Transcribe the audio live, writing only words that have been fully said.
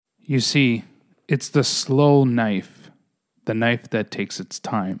You see, it's the slow knife, the knife that takes its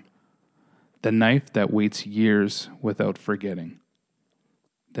time, the knife that waits years without forgetting,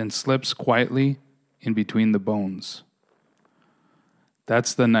 then slips quietly in between the bones.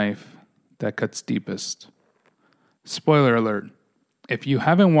 That's the knife that cuts deepest. Spoiler alert. If you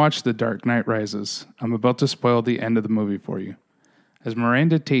haven't watched The Dark Knight Rises, I'm about to spoil the end of the movie for you. As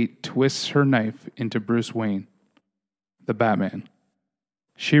Miranda Tate twists her knife into Bruce Wayne, the Batman,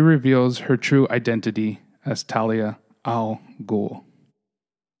 she reveals her true identity as Talia al Ghul.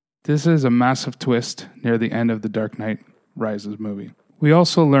 This is a massive twist near the end of The Dark Knight Rises movie. We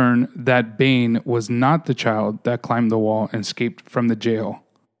also learn that Bane was not the child that climbed the wall and escaped from the jail,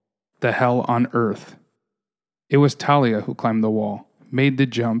 the hell on earth. It was Talia who climbed the wall, made the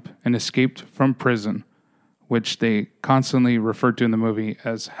jump, and escaped from prison, which they constantly refer to in the movie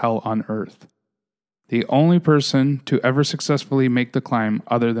as hell on earth. The only person to ever successfully make the climb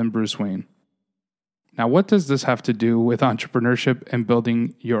other than Bruce Wayne. Now, what does this have to do with entrepreneurship and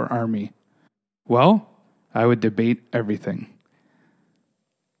building your army? Well, I would debate everything.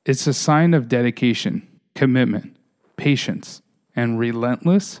 It's a sign of dedication, commitment, patience, and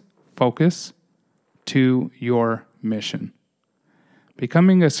relentless focus to your mission.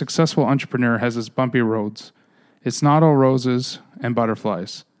 Becoming a successful entrepreneur has its bumpy roads. It's not all roses and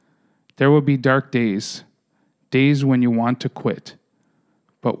butterflies. There will be dark days, days when you want to quit,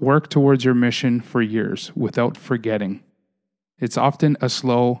 but work towards your mission for years without forgetting. It's often a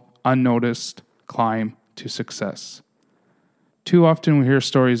slow, unnoticed climb to success. Too often we hear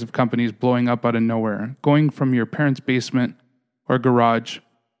stories of companies blowing up out of nowhere, going from your parents' basement or garage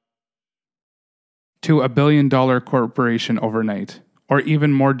to $1 billion corporation overnight, or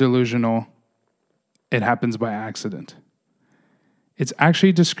even more delusional, it happens by accident. It's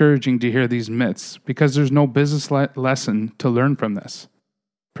actually discouraging to hear these myths because there's no business lesson to learn from this,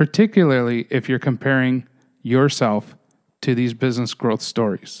 particularly if you're comparing yourself to these business growth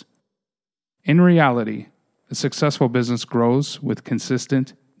stories. In reality, a successful business grows with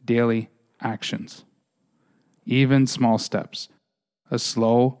consistent daily actions, even small steps, a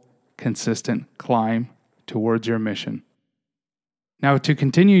slow, consistent climb towards your mission. Now, to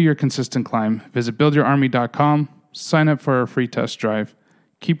continue your consistent climb, visit buildyourarmy.com, sign up for a free test drive,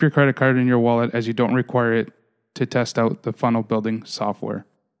 keep your credit card in your wallet as you don't require it to test out the funnel building software.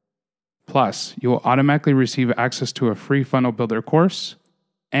 Plus, you will automatically receive access to a free funnel builder course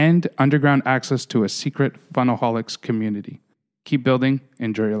and underground access to a secret Funnelholics community. Keep building,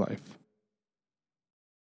 enjoy your life.